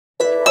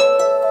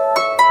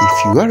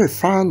If you are a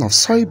fan of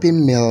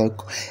soybean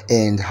milk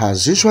and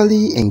has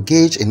usually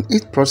engaged in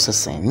its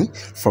processing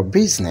for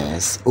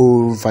business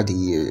over the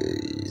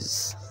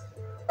years,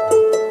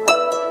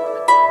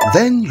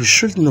 then you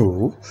should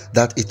know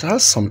that it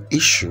has some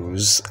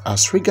issues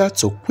as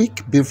regards to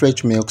quick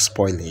beverage milk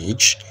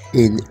spoilage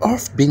and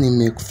off-beany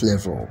milk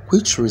flavor,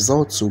 which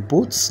results to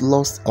both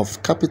loss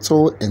of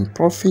capital and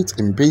profit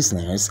in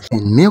business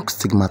and milk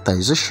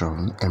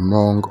stigmatization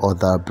among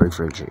other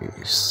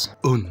beverages.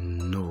 Oh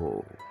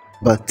no.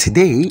 But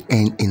today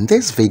and in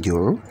this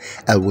video,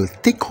 I will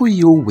tackle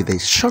you with a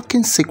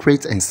shocking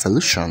secret and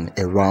solution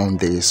around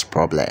this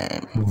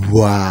problem.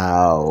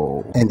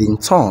 Wow! And in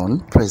turn,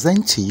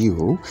 present to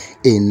you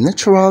a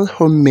natural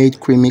homemade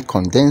creamy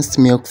condensed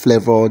milk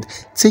flavored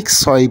thick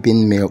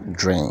soybean milk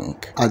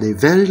drink at a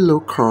very low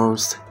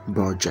cost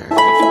budget.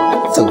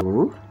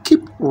 So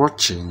keep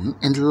watching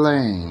and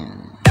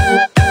learn.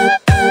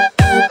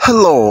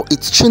 Hello,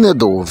 it's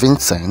Chinedu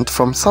Vincent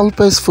from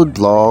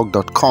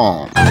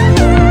SOYBEANSfoodblog.com.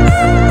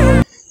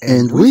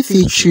 And we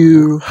teach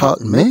you how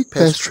to make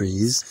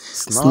pastries,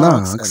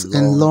 snacks,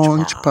 and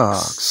lunch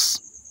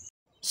packs.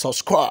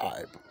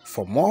 Subscribe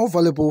for more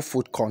valuable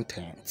food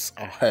contents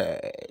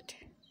ahead.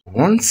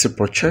 Once you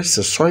purchase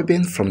a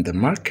soybean from the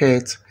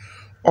market,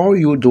 all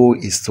you do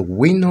is to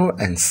winnow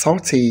and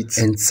sort it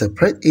and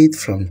separate it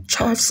from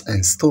chaffs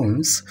and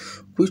stones,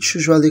 which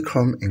usually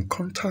come in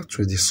contact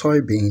with the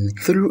soybean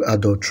through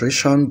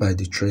adulteration by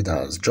the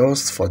traders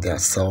just for their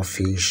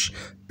selfish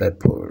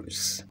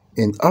purpose.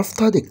 And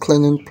after the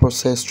cleaning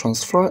process,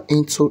 transfer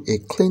into a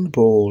clean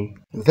bowl.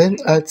 Then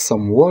add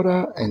some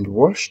water and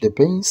wash the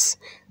beans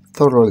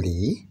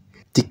thoroughly.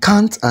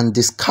 Decant and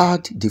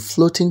discard the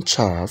floating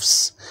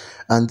chaffs,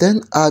 and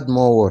then add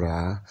more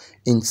water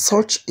in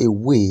such a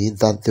way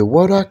that the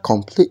water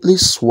completely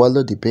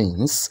swallows the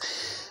beans,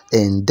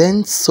 and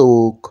then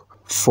soak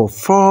for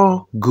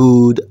 4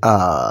 good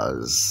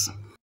hours.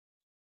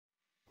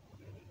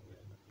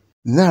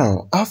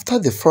 Now, after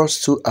the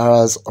first 2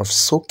 hours of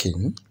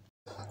soaking,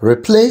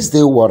 replace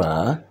the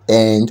water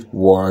and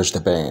wash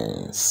the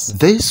beans.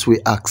 This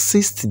will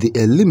assist the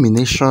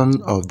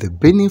elimination of the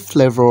beany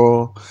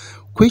flavor,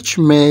 which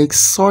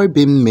makes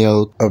soybean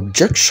milk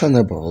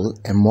objectionable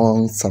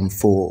among some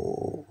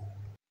folk.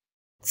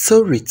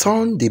 So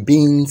return the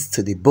beans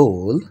to the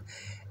bowl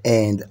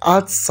and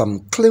add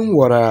some clean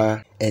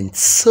water and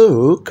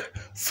soak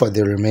for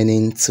the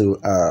remaining 2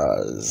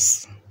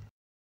 hours.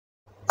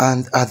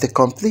 And at the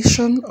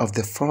completion of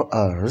the 4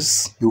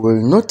 hours, you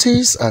will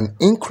notice an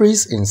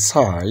increase in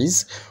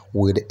size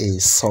with a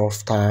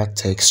softer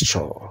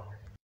texture.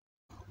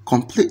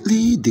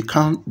 Completely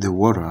decant the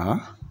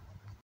water.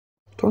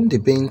 Turn the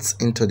beans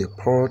into the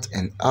pot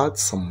and add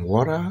some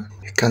water.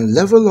 You can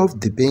level off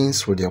the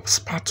beans with your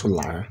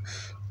spatula,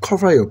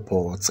 cover your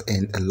pot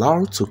and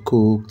allow to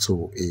cook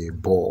to a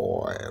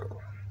boil.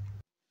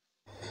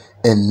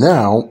 And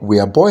now we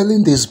are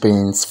boiling these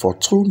beans for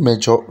 2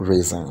 major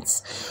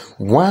reasons.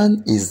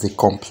 One is the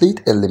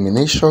complete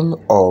elimination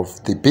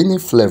of the beany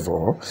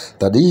flavor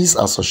that is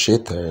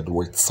associated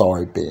with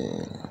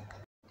soybean.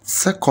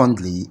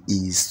 Secondly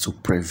is to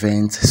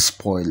prevent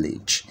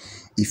spoilage.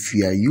 If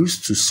you are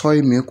used to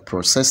soy milk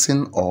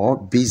processing or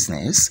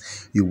business,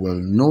 you will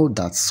know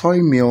that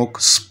soy milk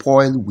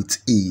spoils with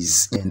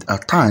ease, and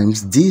at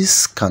times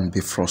this can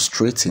be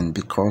frustrating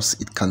because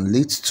it can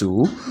lead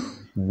to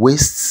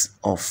wastes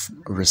of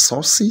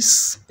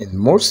resources, and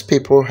most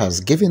people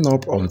has given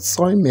up on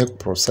soy milk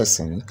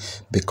processing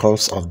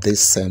because of this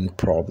same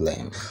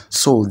problem.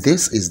 So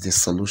this is the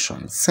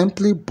solution.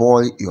 Simply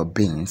boil your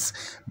beans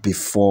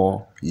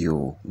before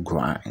you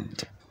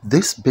grind.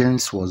 This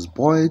beans was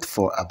boiled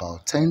for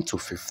about 10 to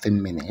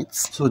 15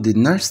 minutes. So the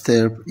next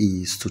step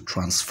is to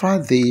transfer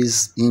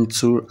this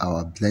into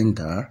our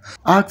blender,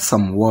 add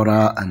some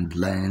water and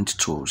blend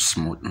to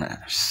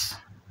smoothness.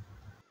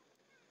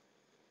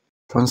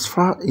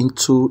 Transfer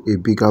into a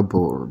bigger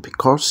bowl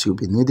because you'll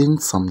be needing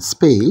some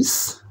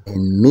space,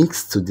 and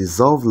mix to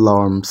dissolve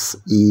lumps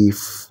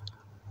if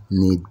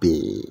need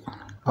be.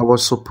 I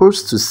was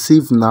supposed to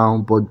sieve now,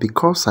 but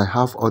because I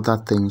have other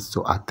things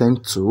to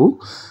attend to,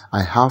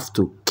 I have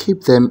to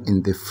keep them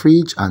in the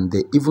fridge, and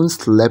they even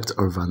slept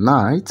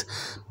overnight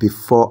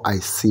before I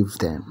sieve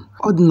them.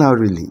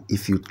 Ordinarily,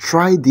 if you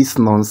try this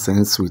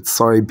nonsense with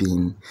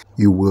soybean,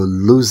 you will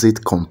lose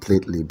it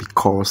completely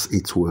because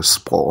it will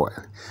spoil.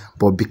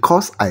 But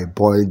because I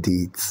boiled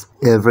it,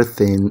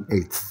 everything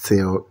is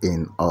still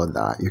in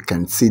order. You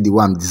can see the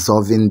way I'm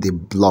dissolving the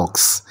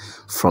blocks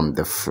from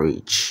the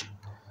fridge.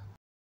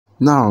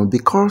 Now,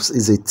 because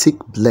it's a thick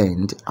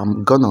blend,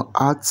 I'm gonna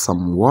add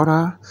some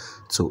water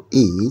to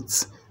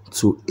it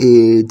to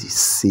aid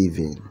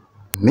sieving.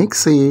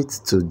 Mix it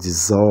to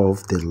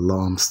dissolve the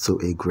lumps to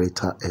a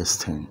greater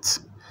extent.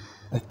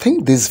 I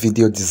think this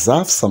video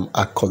deserves some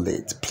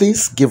accolade.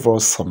 Please give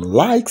us some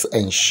likes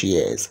and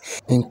shares.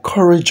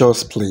 Encourage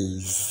us,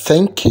 please.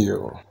 Thank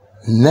you.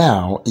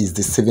 Now is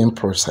the sieving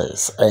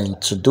process,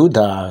 and to do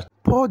that,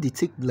 pour the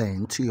thick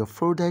blend to your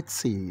folded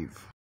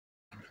sieve,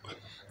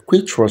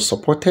 which was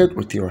supported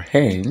with your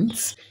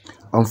hands.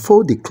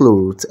 Unfold the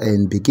cloth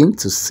and begin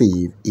to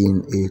sieve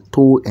in a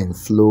to and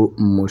fro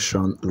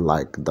motion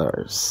like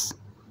this.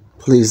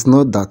 Please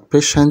note that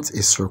patience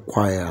is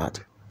required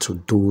to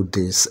do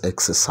this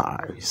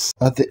exercise.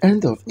 At the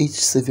end of each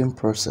sieving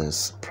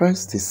process,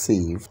 press the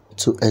sieve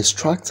to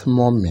extract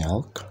more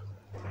milk.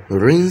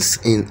 Rinse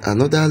in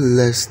another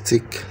less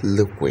thick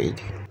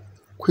liquid,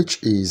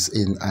 which is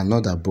in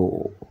another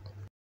bowl.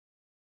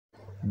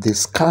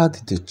 Discard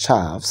the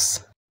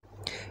chaffs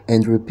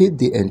and repeat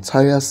the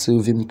entire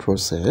sieving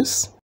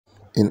process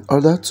in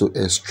order to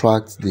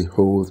extract the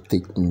whole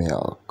thick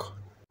milk.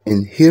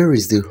 And here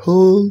is the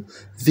whole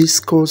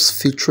viscous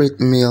filtrate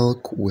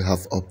milk we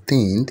have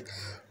obtained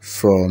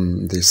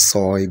from the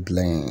soy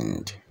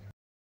blend.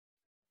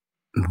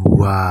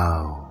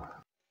 Wow!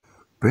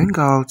 Bring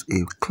out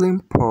a clean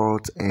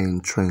pot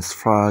and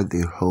transfer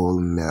the whole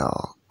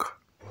milk.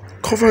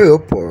 Cover your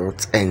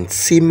pot and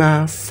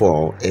simmer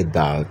for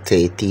about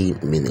 30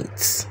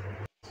 minutes.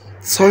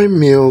 Soy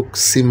milk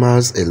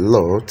simmers a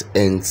lot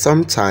and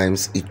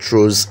sometimes it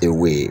throws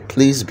away.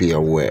 Please be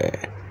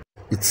aware.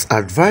 It's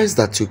advised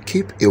that you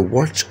keep a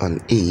watch on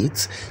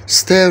it,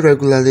 stir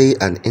regularly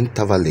and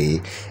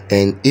intervally,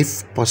 and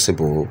if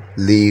possible,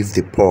 leave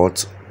the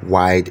pot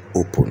wide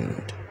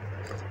opened.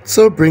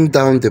 So bring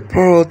down the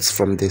pot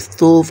from the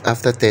stove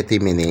after 30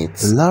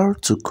 minutes. Allow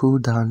it to cool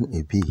down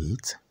a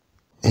bit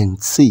and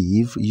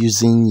sieve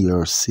using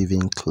your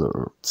sieving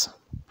cloth.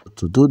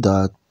 To do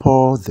that,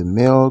 pour the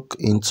milk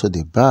into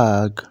the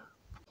bag.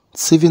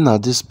 Sieving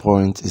at this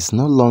point is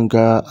no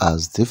longer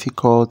as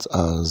difficult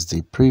as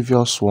the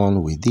previous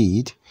one we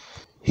did.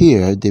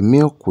 Here, the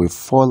milk will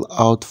fall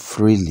out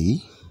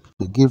freely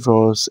to give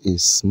us a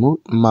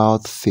smooth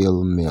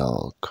mouth-feel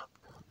milk.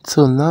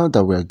 So now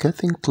that we are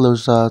getting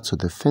closer to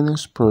the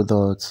finished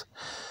product,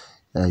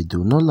 I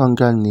do no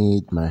longer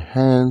need my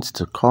hands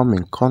to come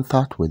in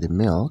contact with the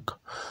milk.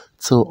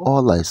 So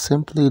all I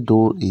simply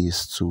do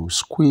is to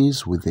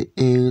squeeze with the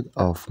aid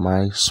of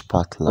my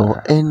spatula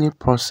or any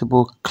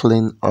possible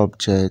clean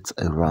object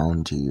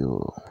around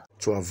you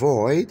to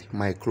avoid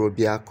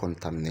microbial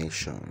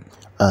contamination.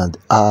 And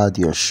add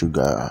your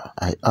sugar.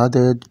 I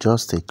added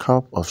just a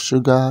cup of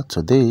sugar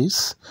to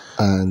this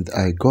and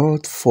I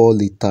got 4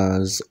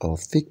 liters of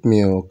thick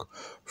milk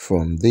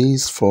from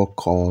these 4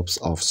 cups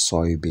of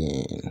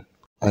soybean.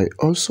 I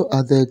also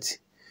added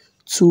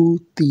 2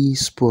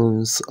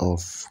 teaspoons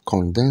of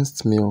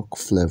condensed milk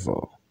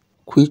flavor,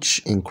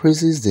 which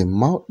increases the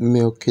mouth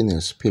milking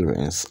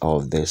experience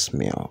of this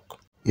milk.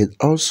 It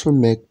also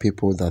makes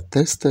people that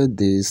tested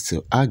this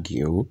to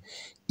argue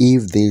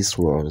if this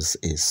was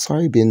a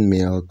soybean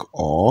milk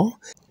or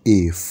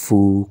a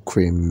full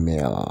cream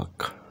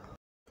milk.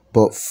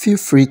 But feel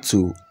free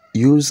to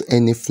use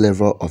any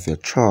flavor of your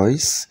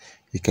choice.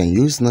 You can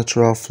use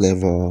natural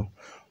flavor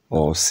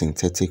or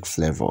synthetic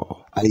flavor.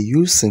 I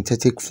use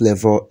synthetic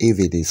flavor if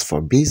it is for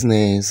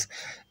business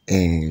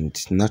and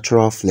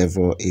natural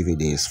flavor if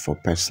it is for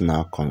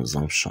personal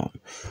consumption.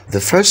 The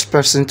first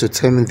person to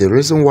tell me the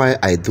reason why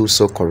I do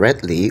so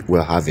correctly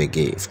will have a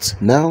gift.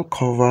 Now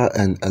cover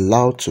and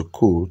allow to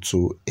cool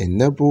to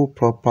enable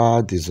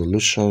proper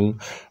dissolution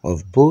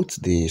of both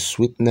the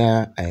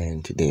sweetener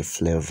and the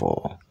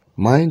flavor.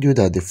 Mind you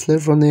that the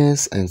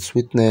flavorness and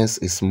sweetness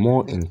is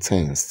more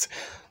intense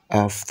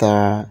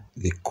after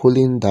the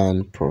cooling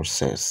down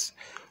process,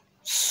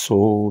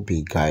 so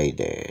be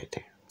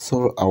guided.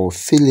 So I will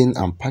fill in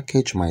and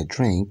package my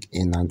drink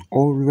in an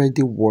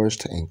already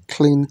washed and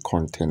clean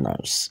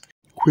containers,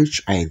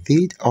 which I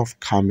did off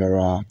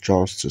camera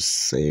just to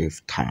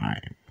save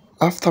time.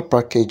 After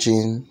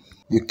packaging,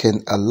 you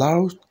can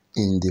allow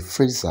in the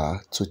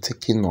freezer to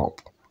thicken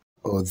up.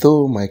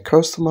 Although my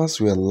customers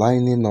were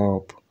lining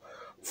up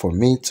for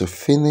me to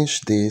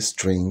finish this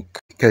drink,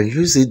 you can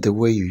use it the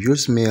way you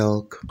use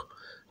milk.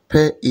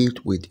 Pair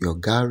it with your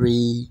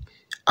gari,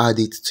 add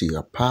it to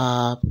your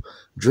pap,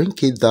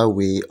 drink it that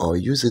way or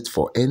use it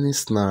for any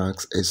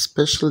snacks,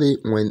 especially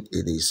when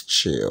it is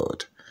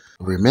chilled.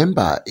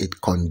 Remember,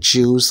 it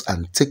congeals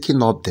and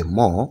thickens up the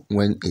more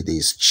when it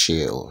is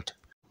chilled.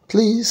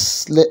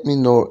 Please let me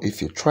know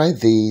if you try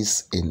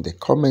this in the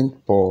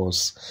comment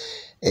box,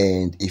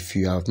 and if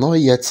you have not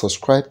yet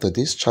subscribed to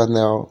this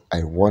channel,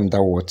 I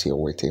wonder what you're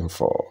waiting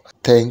for.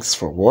 Thanks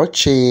for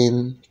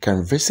watching. You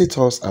can visit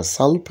us at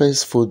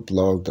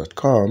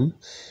salopezfoodblog.com,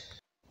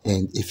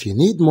 and if you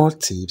need more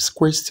tips,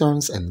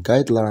 questions and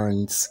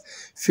guidelines,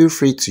 feel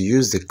free to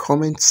use the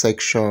comment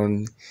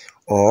section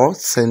or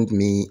send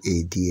me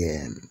a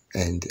DM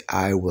and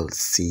I will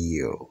see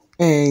you.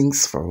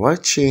 Thanks for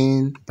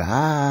watching.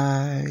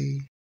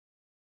 Bye.